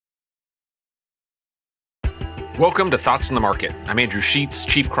Welcome to Thoughts on the Market. I'm Andrew Sheets,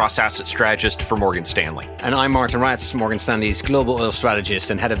 Chief Cross-Asset Strategist for Morgan Stanley. And I'm Martin Ratz, Morgan Stanley's Global Oil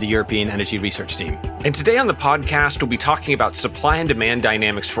Strategist and Head of the European Energy Research Team. And today on the podcast, we'll be talking about supply and demand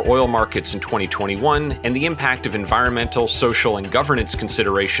dynamics for oil markets in 2021 and the impact of environmental, social, and governance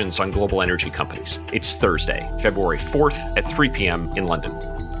considerations on global energy companies. It's Thursday, February 4th at 3 p.m. in London.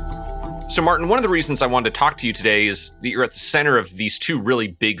 So, Martin, one of the reasons I wanted to talk to you today is that you're at the center of these two really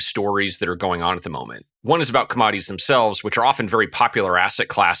big stories that are going on at the moment. One is about commodities themselves, which are often very popular asset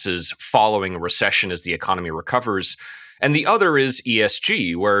classes following a recession as the economy recovers. And the other is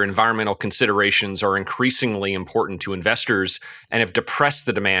ESG, where environmental considerations are increasingly important to investors and have depressed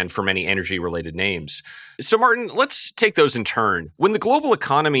the demand for many energy-related names. So, Martin, let's take those in turn. When the global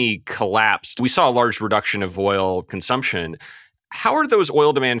economy collapsed, we saw a large reduction of oil consumption. How are those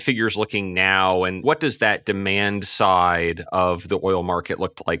oil demand figures looking now, and what does that demand side of the oil market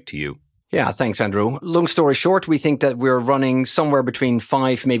look like to you? Yeah, thanks, Andrew. Long story short, we think that we're running somewhere between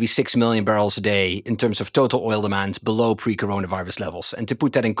 5, maybe 6 million barrels a day in terms of total oil demand below pre-coronavirus levels. And to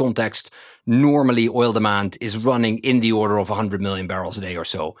put that in context, normally oil demand is running in the order of 100 million barrels a day or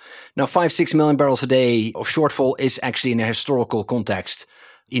so. Now, 5, 6 million barrels a day of shortfall is actually in a historical context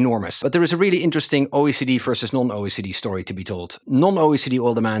enormous. But there is a really interesting OECD versus non-OECD story to be told. Non-OECD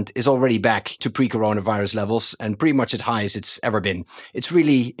oil demand is already back to pre-coronavirus levels and pretty much as high as it's ever been. It's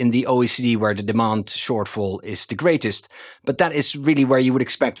really in the OECD where the demand shortfall is the greatest. But that is really where you would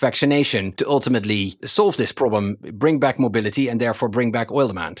expect vaccination to ultimately solve this problem, bring back mobility and therefore bring back oil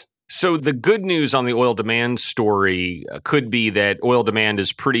demand. So the good news on the oil demand story could be that oil demand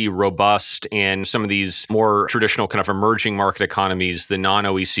is pretty robust in some of these more traditional kind of emerging market economies, the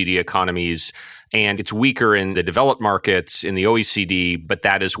non-OECD economies, and it's weaker in the developed markets in the OECD, but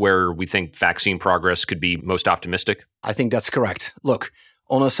that is where we think vaccine progress could be most optimistic. I think that's correct. Look,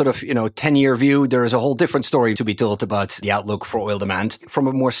 on a sort of, 10-year view, there is a whole different story to be told about the outlook for oil demand. From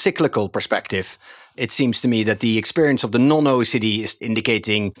a more cyclical perspective, it seems to me that the experience of the non-OECD is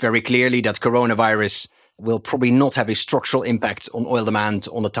indicating very clearly that coronavirus will probably not have a structural impact on oil demand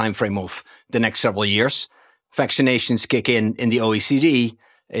on the time frame of the next several years. Vaccinations kick in the OECD.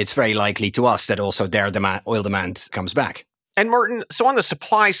 It's very likely to us that also their oil demand comes back. And Martin, so on the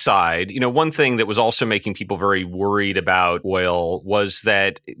supply side, one thing that was also making people very worried about oil was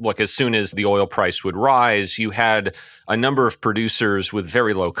that, look, as soon as the oil price would rise, you had a number of producers with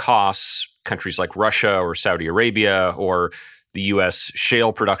very low costs, countries like Russia or Saudi Arabia or the U.S.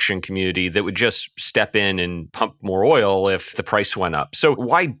 shale production community that would just step in and pump more oil if the price went up. So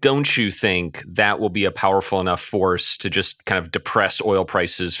why don't you think that will be a powerful enough force to just kind of depress oil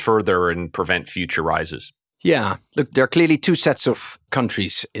prices further and prevent future rises? Yeah, look, there are clearly two sets of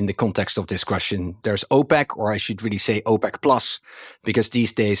countries in the context of this question. There's OPEC, or I should really say OPEC Plus, because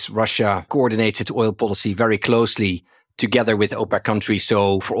these days Russia coordinates its oil policy very closely together with OPEC countries.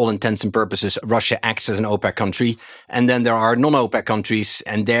 So for all intents and purposes, Russia acts as an OPEC country. And then there are non-OPEC countries,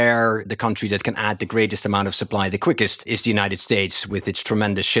 and there the country that can add the greatest amount of supply the quickest is the United States with its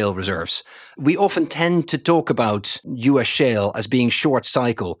tremendous shale reserves. We often tend to talk about US shale as being short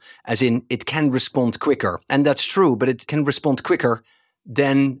cycle, as in it can respond quicker. And that's true, but it can respond quicker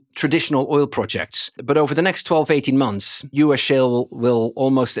than traditional oil projects. But over the next 12, 18 months, US shale will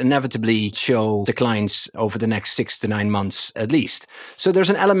almost inevitably show declines over the next 6 to 9 months at least. So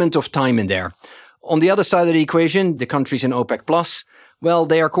there's an element of time in there. On the other side of the equation, the countries in OPEC Plus, well,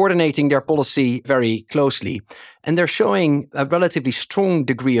 they are coordinating their policy very closely, and they're showing a relatively strong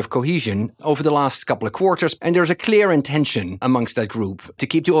degree of cohesion over the last couple of quarters. And there's a clear intention amongst that group to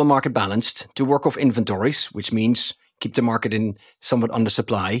keep the oil market balanced, to work off inventories, which means keep the market in somewhat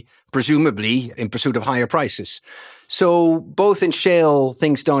undersupply, presumably in pursuit of higher prices. So both in shale,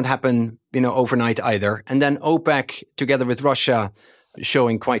 things don't happen, overnight either. And then OPEC, together with Russia,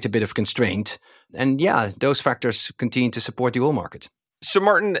 showing quite a bit of constraint. And yeah, those factors continue to support the oil market. So,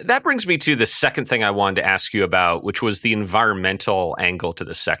 Martin, that brings me to the second thing I wanted to ask you about, which was the environmental angle to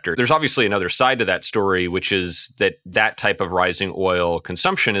the sector. There's obviously another side to that story, which is that type of rising oil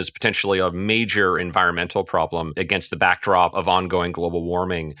consumption is potentially a major environmental problem against the backdrop of ongoing global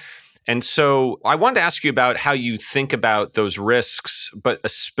warming. And so I wanted to ask you about how you think about those risks, but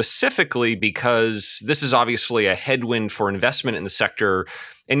specifically because this is obviously a headwind for investment in the sector.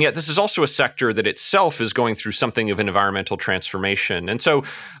 And yet this is also a sector that itself is going through something of an environmental transformation. And so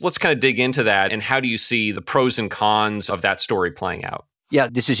let's kind of dig into that. And how do you see the pros and cons of that story playing out? Yeah,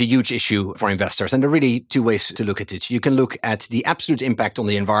 this is a huge issue for investors. And there are really two ways to look at it. You can look at the absolute impact on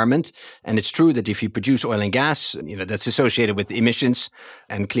the environment. And it's true that if you produce oil and gas, that's associated with emissions.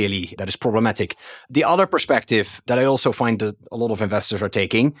 And clearly that is problematic. The other perspective that I also find that a lot of investors are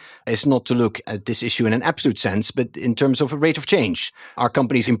taking is not to look at this issue in an absolute sense, but in terms of a rate of change. Are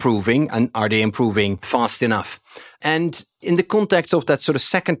companies improving, and are they improving fast enough? And in the context of that sort of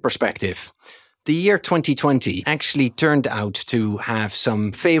second perspective, the year 2020 actually turned out to have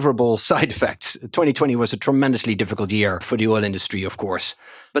some favorable side effects. 2020 was a tremendously difficult year for the oil industry, of course.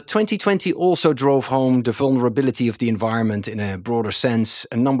 But 2020 also drove home the vulnerability of the environment in a broader sense.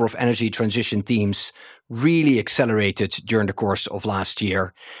 A number of energy transition themes really accelerated during the course of last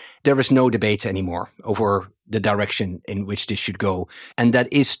year. There is no debate anymore over the direction in which this should go. And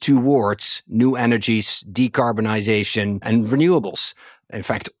that is towards new energies, decarbonization, and renewables. In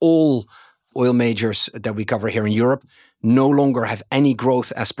fact, all oil majors that we cover here in Europe no longer have any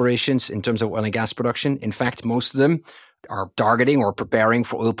growth aspirations in terms of oil and gas production. In fact, most of them are targeting or preparing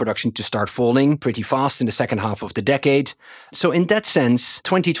for oil production to start falling pretty fast in the second half of the decade. So in that sense,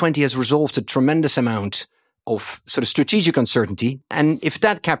 2020 has resolved a tremendous amount of sort of strategic uncertainty. And if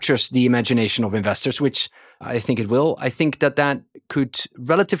that captures the imagination of investors, which I think it will, I think that could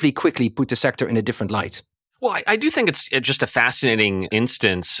relatively quickly put the sector in a different light. Well, I do think it's just a fascinating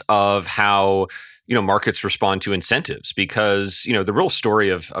instance of how, markets respond to incentives, because, the real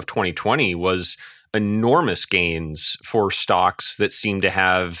story of 2020 was enormous gains for stocks that seem to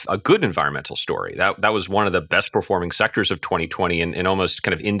have a good environmental story. That was one of the best performing sectors of 2020 and almost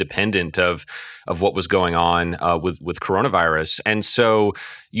kind of independent of what was going on with coronavirus. And so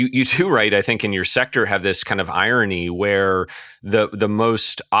you too, right, I think in your sector have this kind of irony where the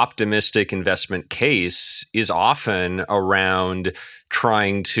most optimistic investment case is often around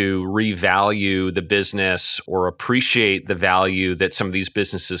trying to revalue the business or appreciate the value that some of these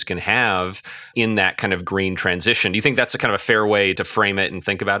businesses can have in that kind of green transition. Do you think that's a kind of a fair way to frame it and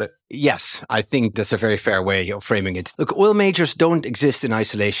think about it? Yes, I think that's a very fair way of framing it. Look, oil majors don't exist in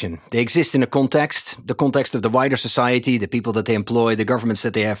isolation. They exist in a context, the context of the wider society, the people that they employ, the governments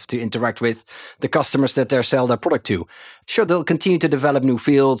that they have to interact with, the customers that they sell their product to. Sure, they'll continue to develop new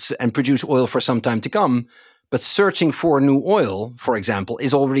fields and produce oil for some time to come, but searching for new oil, for example,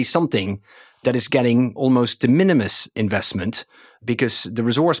 is already something that is getting almost de minimis investment because the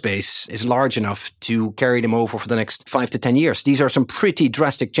resource base is large enough to carry them over for the next 5 to 10 years. These are some pretty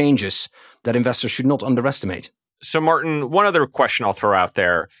drastic changes that investors should not underestimate. So, Martin, one other question I'll throw out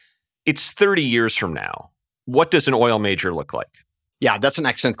there. It's 30 years from now. What does an oil major look like? Yeah, that's an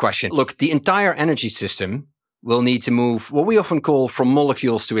excellent question. Look, the entire energy system will need to move what we often call from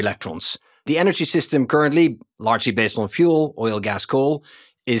molecules to electrons. The energy system currently, largely based on fuel, oil, gas, coal,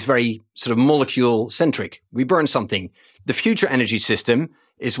 is very sort of molecule-centric. We burn something. The future energy system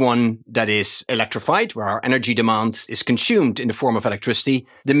is one that is electrified, where our energy demand is consumed in the form of electricity.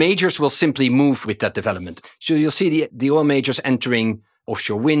 The majors will simply move with that development. So you'll see the oil majors entering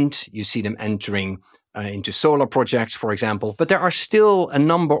offshore wind. You see them entering into solar projects, for example. But there are still a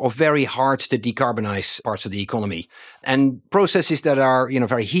number of very hard to decarbonize parts of the economy. And processes that are,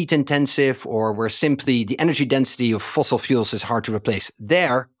 very heat intensive or where simply the energy density of fossil fuels is hard to replace.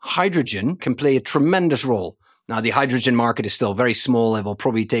 There, hydrogen can play a tremendous role. Now, the hydrogen market is still very small. It will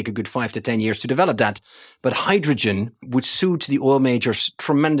probably take a good 5 to 10 years to develop that. But hydrogen would suit the oil majors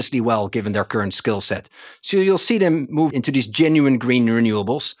tremendously well, given their current skill set. So you'll see them move into these genuine green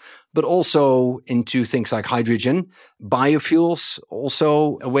renewables, but also into things like hydrogen, biofuels,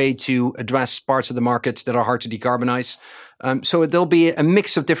 also a way to address parts of the market that are hard to decarbonize. So there'll be a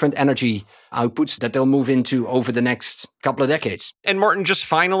mix of different energy outputs that they'll move into over the next couple of decades. And Martin, just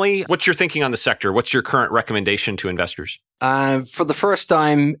finally, what's your thinking on the sector? What's your current recommendation to investors? For the first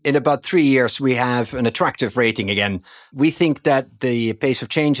time in about 3 years, we have an attractive rating again. We think that the pace of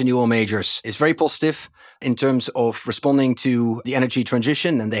change in the oil majors is very positive in terms of responding to the energy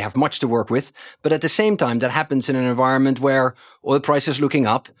transition, and they have much to work with. But at the same time, that happens in an environment where oil prices are looking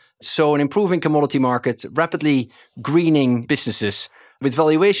up. So an improving commodity market, rapidly greening businesses with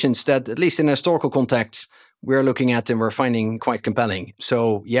valuations that, at least in a historical context, we're looking at and we're finding quite compelling.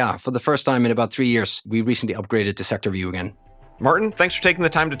 So yeah, for the first time in about 3 years, we recently upgraded the sector view again. Martin, thanks for taking the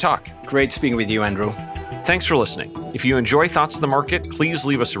time to talk. Great speaking with you, Andrew. Thanks for listening. If you enjoy Thoughts on the Market, please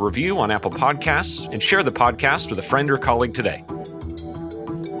leave us a review on Apple Podcasts and share the podcast with a friend or colleague today.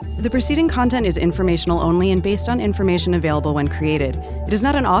 The preceding content is informational only and based on information available when created. It is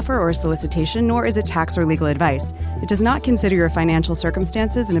not an offer or a solicitation, nor is it tax or legal advice. It does not consider your financial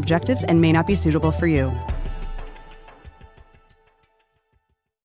circumstances and objectives and may not be suitable for you.